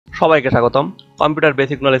সবাইকে স্বাগতম computer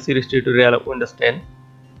basic knowledge series tutorial Windows 10।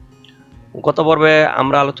 গত পর্বে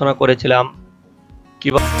আমরা আলোচনা করেছিলাম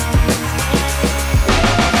কিভাবে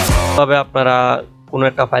আপনারা কোনো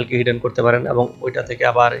একটা ফাইলকে হিডেন করতে পারেন এবং ওইটা থেকে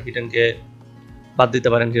আবার হিডেনকে বাদ দিতে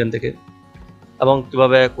পারেন হিডেন থেকে, এবং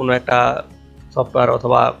কিভাবে কোনো একটা সফটওয়্যার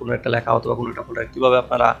অথবা কোনো একটা লেখা অথবা কোনো একটা ফোল্ডার কিভাবে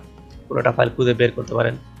আপনারা কোনো একটা ফাইল খুঁজে বের করতে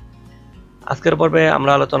পারেন। আজকের পর্বে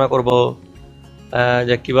আমরা আলোচনা করব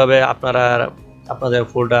যে কিভাবে আপনারা আপনাদের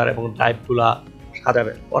ফোল্ডার এবং ড্রাইভগুলা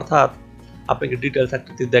সাজাবেন, অর্থাৎ আপনি কি ডিটেলস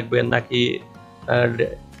আকৃতি দেখবেন নাকি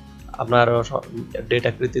আপনার ডেটা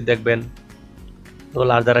আকৃতি দেখবেন,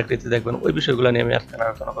 লার্জার আকৃতি দেখবেন, ওই বিষয়গুলো নিয়ে আমি আজকে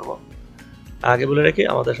আলোচনা করব। আগে বলে রেখে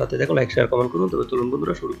আমাদের সাথে দেখুন, লাইক শেয়ার কমেন্ট করুন। তবে তরুণ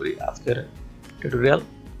বন্ধুরা শুরু করি আজকের টিউটোরিয়াল।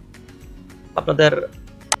 আপনাদের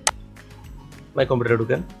মাই কম্পিউটারে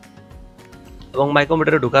ঢুকেন এবং মাই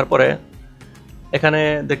কম্পিউটারে ঢোকার পরে এখানে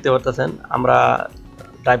দেখতে পাচ্ছেন আমরা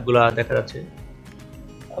ড্রাইভগুলা দেখা যাচ্ছে,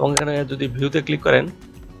 এবং এখানে যদি ভিউতে ক্লিক করেন,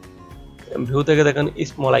 ভিউ থেকে দেখেন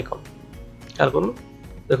স্মল আইকন, খেয়াল করুন,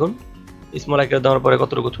 দেখুন স্মল আইকন দেওয়ার পরে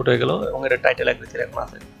কতটুকু ছোট হয়ে গেল এবং এটা টাইটেল আকৃতির এখন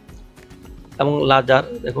আছে, এবং লার্জার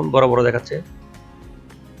দেখুন বড় বড় দেখাচ্ছে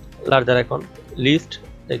লার্জার আইকন। লিস্ট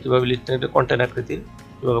কিভাবে লিস্ট কন্টেন্ট আকৃতির,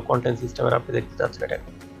 কিভাবে কন্টেন্ট সিস্টেমের আপনি দেখতে চাচ্ছেন এটা।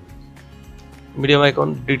 মিডিয়াম আইকন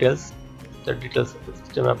ডিটেলস, ডিটেলস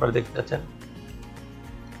সিস্টেমে আপনারা দেখতে চাচ্ছেন।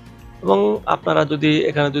 এবং আপনারা যদি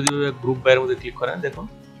এখানে যদি গ্রুপ বাইয়ের মধ্যে ক্লিক করেন, দেখুন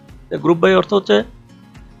গ্রুপ বাই অর্থ হচ্ছে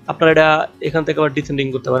আপনারা এটা এখান থেকে আবার ডিসেন্ডিং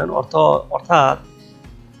করতে পারেন, অর্থাৎ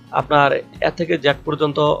আপনার এ থেকে জেড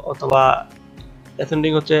পর্যন্ত, অথবা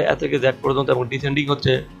অ্যাসেন্ডিং হচ্ছে এ থেকে জেড পর্যন্ত এবং ডিসেন্ডিং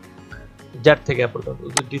হচ্ছে জেড থেকে এ পর্যন্ত।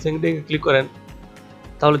 যদি ডিসেন্ডিং ক্লিক করেন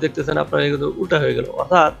তাহলে দেখতেছেন আপনার এগুলো উল্টা হয়ে গেল,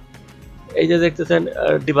 অর্থাৎ এই যে দেখতেছেন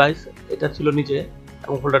ডিভাইস এটা ছিল নিচে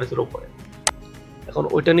এবং ফোল্ডারে ছিল উপরে, এখন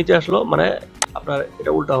ওইটা নিচে আসলো, মানে আপনার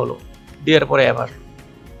এটা উল্টা হলো, দেওয়ার পরে অ্যাপ আসলো।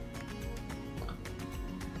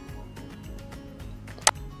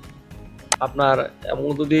 আপনার এবং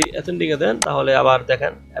যদি অ্যাসেন্ডিং এ দেন তাহলে আবার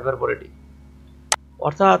দেখেন অ্যাপের পরে ডি,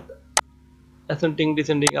 অর্থাৎ অ্যাসেন্ডিং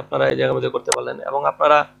ডিসেন্ডিং আপনারা এই জায়গার মধ্যে করতে পারলেন। এবং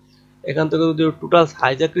আপনারা এখান থেকে যদি টোটাল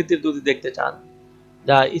সাইজ আকৃতির যদি দেখতে চান,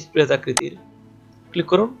 যা স্পেস আকৃতির, ক্লিক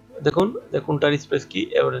করুন, দেখুন কোনটার স্পেস কি,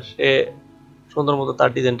 এবারে সে সুন্দর মতো তার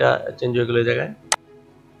ডিজাইনটা চেঞ্জ হয়ে গেল এই জায়গায়।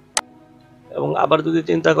 এবং আবার যদি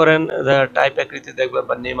চিন্তা করেন টাইপ আকৃতি দেখবেন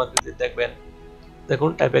বা নেম আকৃতি দেখবেন, দেখুন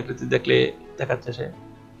টাইপ আকৃতি দেখলে দেখাচ্ছে সে।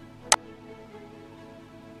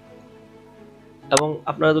 এবং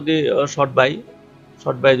আপনারা যদি শর্ট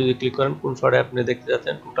বাই যদি ক্লিক করেন, কোন শর্টে আপনি দেখতে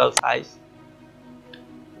যাচ্ছেন টোটাল সাইজ,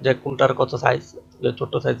 যে কোনটার কত সাইজ,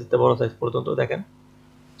 ছোট সাইজ থেকে বড় সাইজ পর্যন্ত দেখেন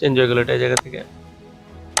চেঞ্জ হয়ে গেল এটা এই জায়গা থেকে।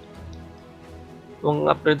 এবং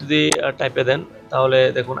আপনি যদি টাইপে দেন তাহলে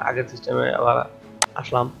দেখুন আগের সিস্টেমে আবার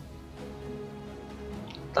আসলাম।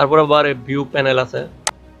 তারপর আবার ভিউ প্যানেল আছে,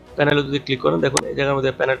 প্যানেলে যদি ক্লিক করেন দেখুন এই জায়গার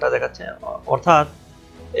মধ্যে প্যানেলটা দেখাচ্ছে, অর্থাৎ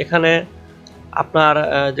এখানে আপনার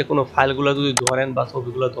যে কোনো ফাইলগুলো যদি ধরেন বা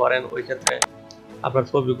ছবিগুলো ধরেন, ওই ক্ষেত্রে আপনার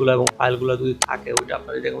ছবিগুলো এবং ফাইলগুলো যদি থাকে ওইটা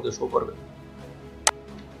আপনার এই জায়গার মধ্যে শো করবে,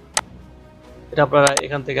 এটা আপনারা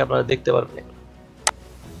এখান থেকে আপনারা দেখতে পারবেন।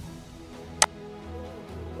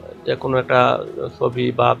 যে কোনো একটা ছবি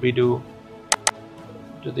বা ভিডিও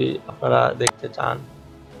যদি আপনারা দেখতে চান,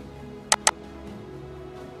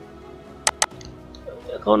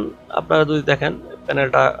 এখন আপনারা যদি দেখেন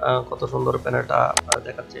প্যানেলটা কত সুন্দর প্যানেলটা আপনারা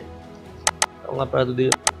দেখাচ্ছে। এবং আপনারা যদি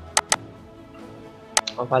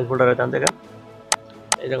ফাইল ফোল্ডারে যান, দেখেন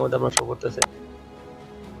এই জায়গার মধ্যে আপনার শো করতেছে।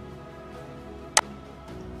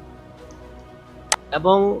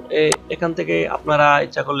 এবং এখান থেকে আপনারা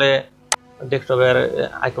ইচ্ছা করলে ডেস্কটপের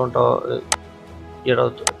আইকনটা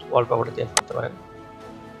ওয়ালপেপারটা চেঞ্জ করতে পারেন।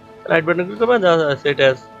 রাইট বাটন ক্লিক করবেন, সেট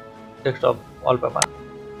অ্যাজ ডেস্কটপ ওয়ালপেপার,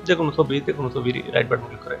 যে কোনো ছবি রাইট বাটন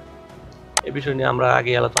ক্লিক করে। এই বিষয় নিয়ে আমরা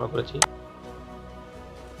আগে আলোচনা করেছি।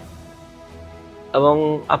 এবং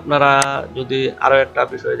আপনারা যদি আরো একটা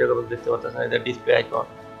বিষয় যেগুলো দেখতে পাচ্ছেন, এটা ডিসপ্লে আইকন,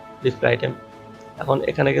 ডিসপ্লে আইটেম। এখন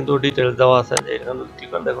এখানে কিন্তু ডিটেলস দেওয়া আছে, যে এখানে যদি ক্লিক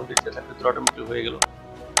করেন দেখুন ডিটেলস আকৃতি অটোমেটিক হয়ে গেল,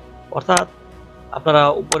 অর্থাৎ আপনারা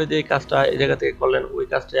উপরে যে কাজটা এই জায়গা থেকে করলেন ওই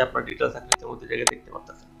কাজটাই আপনার ডিটেলস আকৃতির মধ্যে জায়গায় দেখতে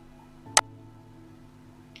পাচ্ছেন।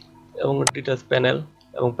 এবং ডিটেলস প্যানেল,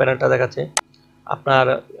 এবং প্যানেলটা দেখাচ্ছে আপনার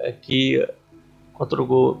কি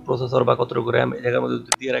কতটুকু প্রসেসর বা কতটুকু র্যাম এই জায়গার মধ্যে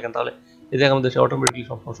যদি দিয়ে রাখেন তাহলে এই জায়গার মধ্যে সে অটোমেটিকলি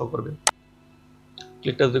সব শো করবে।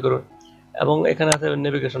 ক্লিকটা যদি করুন, এবং এখানে আছে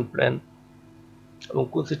নেভিগেশন প্ল্যান, এবং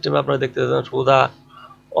কোন সিস্টেমে আপনারা দেখতে পাচ্ছেন সোজা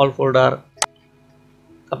অল ফোল্ডার,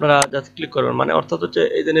 আপনারা জাস্ট ক্লিক করবেন, মানে অর্থাৎ হচ্ছে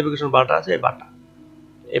এই যে নেভিগেশন বারটা আছে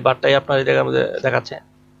এই বারটাই আপনার এই জায়গার মধ্যে দেখাচ্ছে।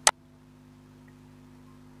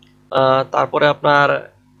 তারপরে আপনার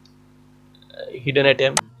হিডেন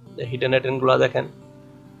আইটেম গুলো দেখেন,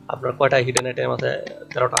 আপনার কয়টা হিডেন আইটেম আছে,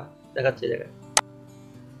 13টা দেখাচ্ছে এই জায়গায়।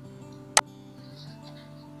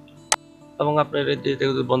 এবং আপনি এটাকে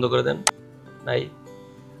যদি বন্ধ করে দেন, নাই।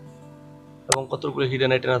 এবং কতগুলো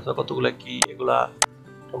হিডেন আইটেম আছে, কতগুলো কি, এগুলা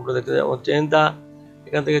সম্পূর্ণ দেখতে যাবো। চেঞ্জ দা,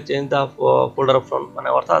 এখান থেকে চেঞ্জ দা ফোল্ডার অপশন, মানে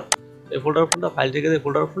অর্থাৎ এই ফোল্ডার অপশনটা ফাইল থেকে যে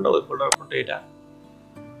ফোল্ডার অপশনটা, ওই ফোল্ডার অপশনটা এটা।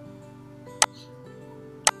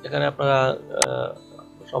 এখানে আপনারা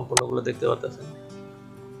সম্পূর্ণগুলো দেখতে পারতেছেন।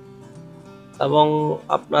 এবং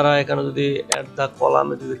আপনারা এখানে যদি অ্যাড দা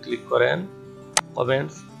কলামে যদি ক্লিক করেন,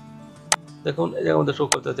 কমেন্টস, দেখুন এই জায়গার মধ্যে শো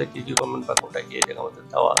করতেছে কি কি কমেন্ট বা কোনটা কি এই জায়গার মধ্যে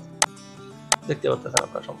দেওয়া দেখতে পাচ্ছেন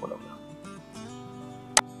আপনারা সম্পূর্ণ।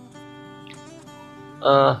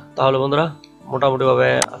 তাহলে বন্ধুরা, মোটামুটি ভাবে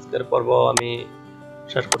আজকের পর্ব আমি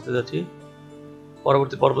শেষ করতে যাচ্ছি।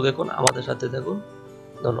 পরবর্তী পর্ব দেখুন, আমাদের সাথে থাকুন।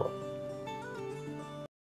 ধন্যবাদ।